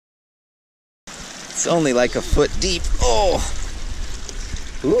It's only like a foot deep. Oh!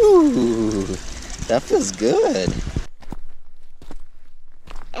 Ooh! That feels good.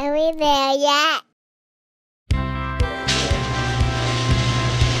 Are we there yet?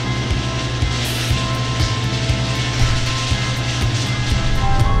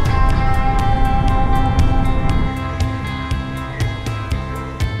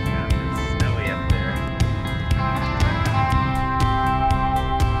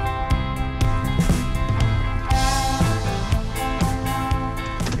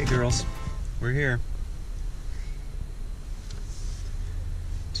 We're here.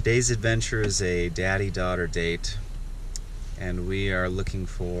 Today's adventure is a daddy-daughter date, and we are looking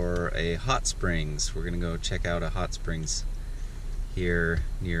for a hot springs. We're gonna go check out a hot springs here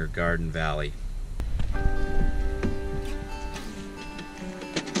near Garden Valley.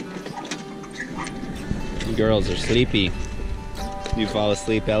 You girls are sleepy. You fall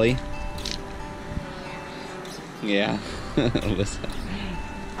asleep, Ellie? Yeah. Alyssa.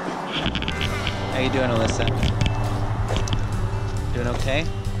 How you doing, Alyssa? Doing okay?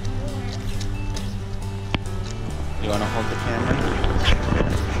 You want to hold the camera?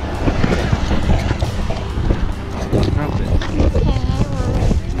 Drop it.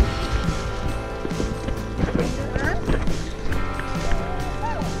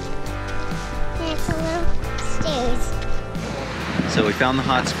 There's a little stairs. So we found the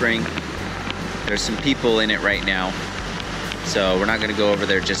hot spring. There's some people in it right now. So we're not going to go over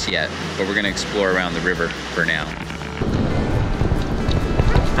there just yet, but we're going to explore around the river for now.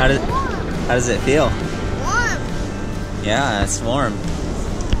 How does it feel? Warm. Yeah, it's warm.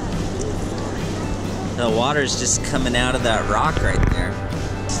 The water's just coming out of that rock right there.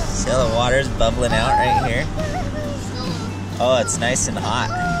 See how the water's bubbling out right here? Oh, it's nice and hot.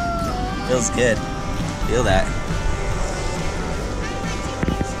 Feels good. Feel that.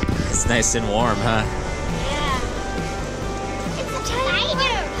 It's nice and warm, huh?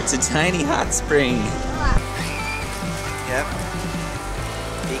 It's a tiny hot spring. Yep.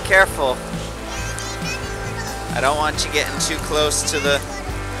 Be careful. I don't want you getting too close to the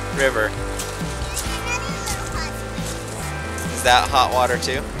river. Is that hot water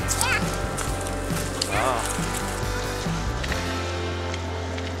too? Oh.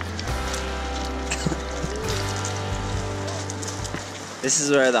 This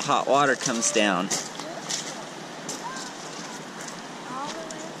is where the hot water comes down.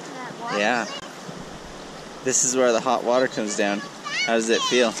 Yeah. This is where the hot water comes down. How does it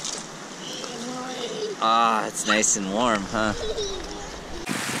feel? Ah, it's nice and warm, huh?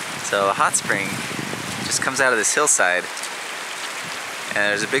 So a hot spring just comes out of this hillside, and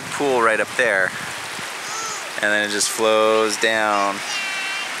there's a big pool right up there, and then it just flows down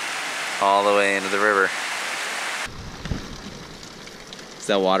all the way into the river. Is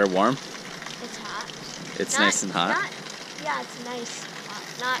that water warm? It's hot. It's nice and hot? Yeah, it's nice.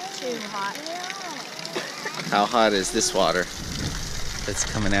 Not too hot. How hot is this water that's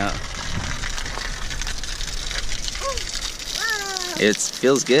coming out? It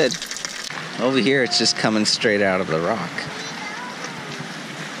feels good. Over here, it's just coming straight out of the rock.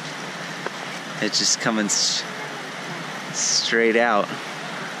 It's just coming straight out.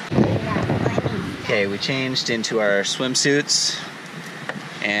 Okay, we changed into our swimsuits,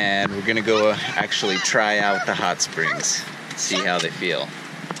 and we're gonna go actually try out the hot springs, see how they feel.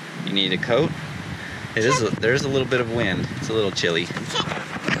 You need a coat. There's a little bit of wind. It's a little chilly.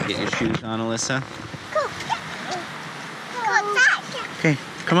 Get your shoes on, Alyssa. Okay,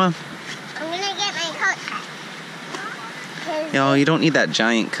 come on. I'm gonna get my coat. No, you don't need that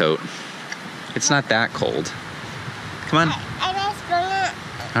giant coat. It's not that cold. Come on. I just bring it.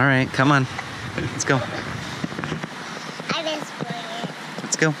 All right, come on. Let's go. I just bring it.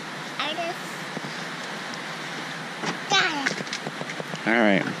 Let's go. I just got it. All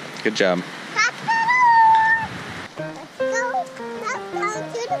right, good job.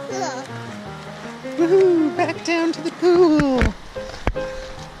 Woohoo! Back down to the pool.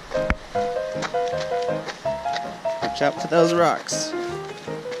 Watch out for those rocks.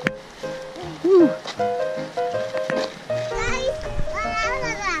 Woo!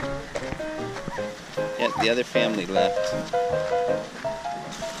 Yep, the other family left.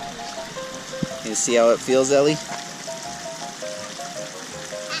 You see how it feels, Ellie?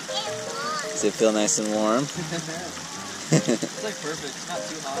 Does it feel nice and warm? It's like perfect. It's not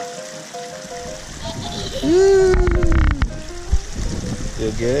too hot. Woo!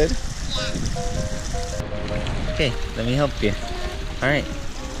 Feel good? Yeah. Okay, let me help you. All right,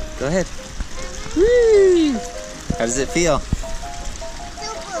 go ahead. Woo! How does it feel?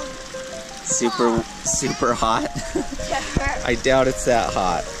 Super hot? I doubt it's that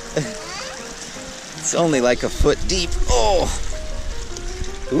hot. It's only like a foot deep. Oh!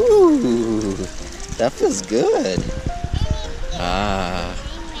 Ooh! That feels good. Ah.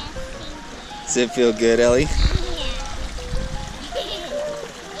 Does it feel good, Ellie?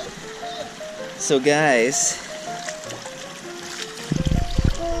 So guys,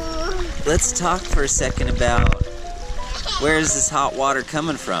 let's talk for a second about where is this hot water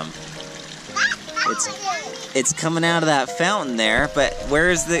coming from? It's coming out of that fountain there, but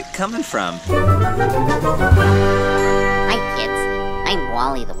where is it coming from? Hi kids, I'm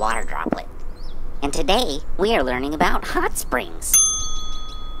Wally the Water Droplet, and today we are learning about hot springs.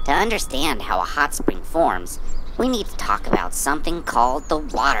 To understand how a hot spring forms, we need to talk about something called the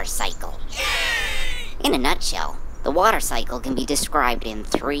water cycle. In a nutshell, the water cycle can be described in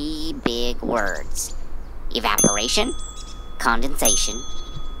 3 big words: evaporation, condensation,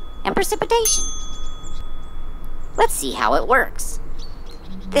 and precipitation. Let's see how it works.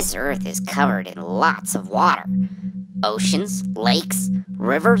 This earth is covered in lots of water. Oceans, lakes,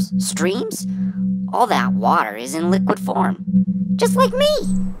 rivers, streams, all that water is in liquid form, just like me.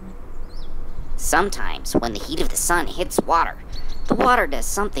 Sometimes when the heat of the sun hits water, the water does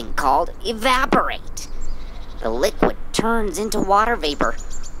something called evaporate. The liquid turns into water vapor.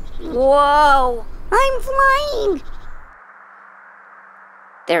 Whoa! I'm flying!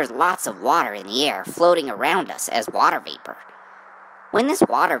 There's lots of water in the air floating around us as water vapor. When this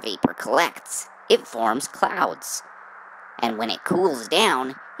water vapor collects, it forms clouds. And when it cools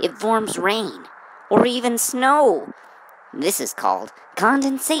down, it forms rain, or even snow. This is called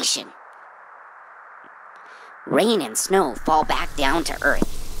condensation. Rain and snow fall back down to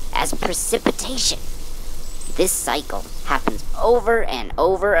Earth as precipitation. This cycle happens over and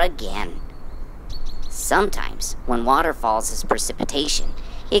over again. Sometimes, when water falls as precipitation,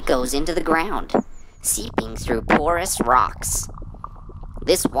 it goes into the ground, seeping through porous rocks.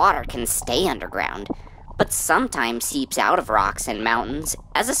 This water can stay underground, but sometimes seeps out of rocks and mountains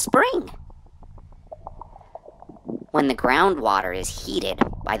as a spring. When the groundwater is heated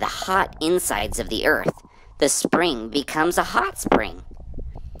by the hot insides of the earth, the spring becomes a hot spring.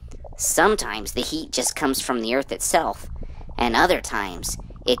 Sometimes the heat just comes from the earth itself, and other times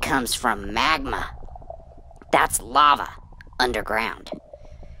it comes from magma. That's lava underground.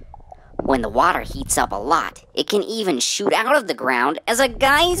 When the water heats up a lot, it can even shoot out of the ground as a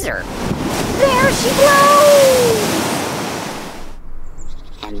geyser. There she blows!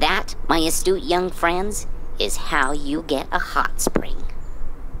 And that, my astute young friends, is how you get a hot spring.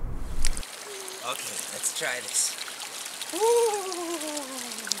 Okay, let's try this.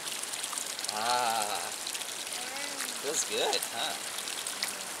 Feels good, huh?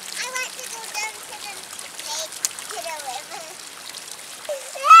 I want to go down to the lake, to the river.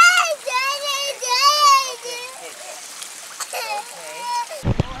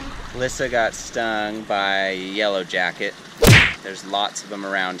 Alyssa got stung by a yellow jacket. There's lots of them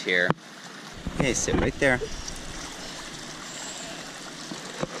around here. Okay, sit right there. This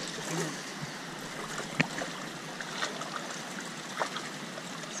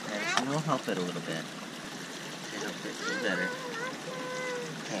medicine will help it a little bit. It'll help it feel better.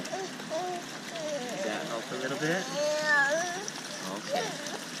 Okay. Does that help a little bit? Okay.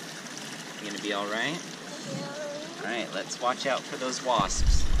 You gonna be alright? Alright, let's watch out for those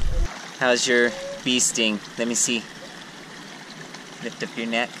wasps. How's your bee sting? Let me see. Lift up your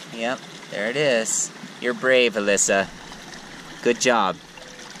neck. Yep, there it is. You're brave, Alyssa. Good job.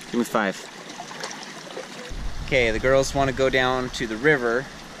 Give me 5. Okay, the girls want to go down to the river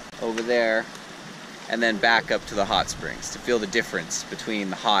over there and then back up to the hot springs to feel the difference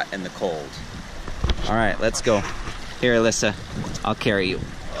between the hot and the cold. Alright, let's go. Here, Alyssa, I'll carry you.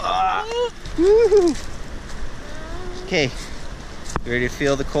 Okay, you ready to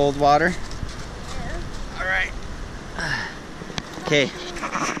feel the cold water? Alright. Okay.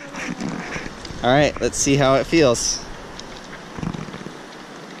 Alright, let's see how it feels.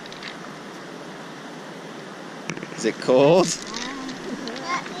 Is it cold?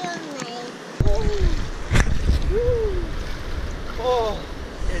 That feels nice. Oh,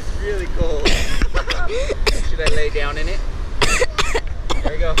 it's really cold. Should I lay down in it?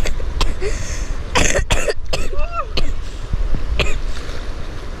 There we go.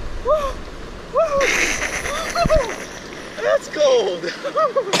 That's cold.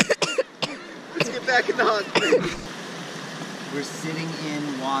 Let's get back in the hot spring. We're sitting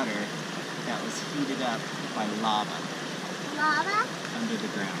in water that was heated up by lava Lava? under the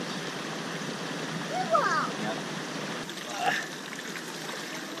ground. Cool. Yep.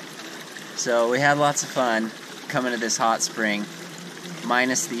 So we had lots of fun coming to this hot spring,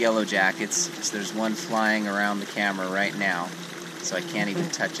 minus the yellow jackets. So there's one flying around the camera right now, so I can't even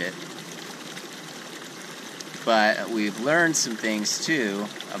touch it. but we've learned some things too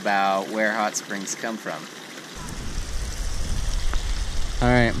about where hot springs come from. All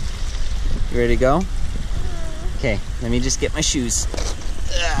right, you ready to go? Okay, let me just get my shoes.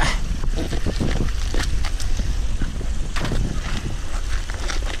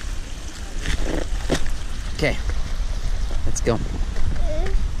 Okay, let's go.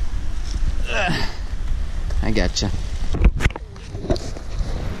 I gotcha.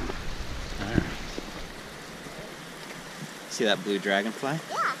 Alright. See that blue dragonfly?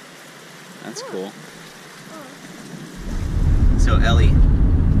 Yeah. That's cool. So Ellie,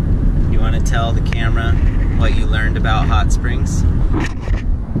 you want to tell the camera what you learned about hot springs?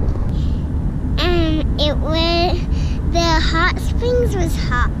 It was, the hot springs was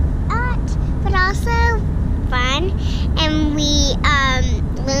hot, but also fun, and we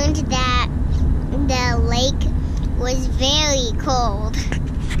learned that the lake was very cold.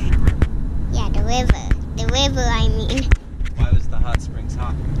 Yeah, the river I mean. Why was the hot springs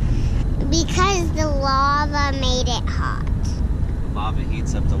hot? Because the lava made it hot. The lava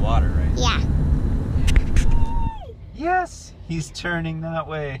heats up the water, right? Yeah. Yes, he's turning that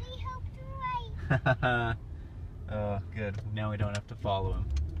way. He hooked right. Oh, good. Now we don't have to follow him.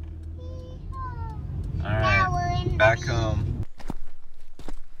 Now we're Alright, in back home.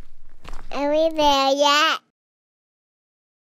 Are we there yet?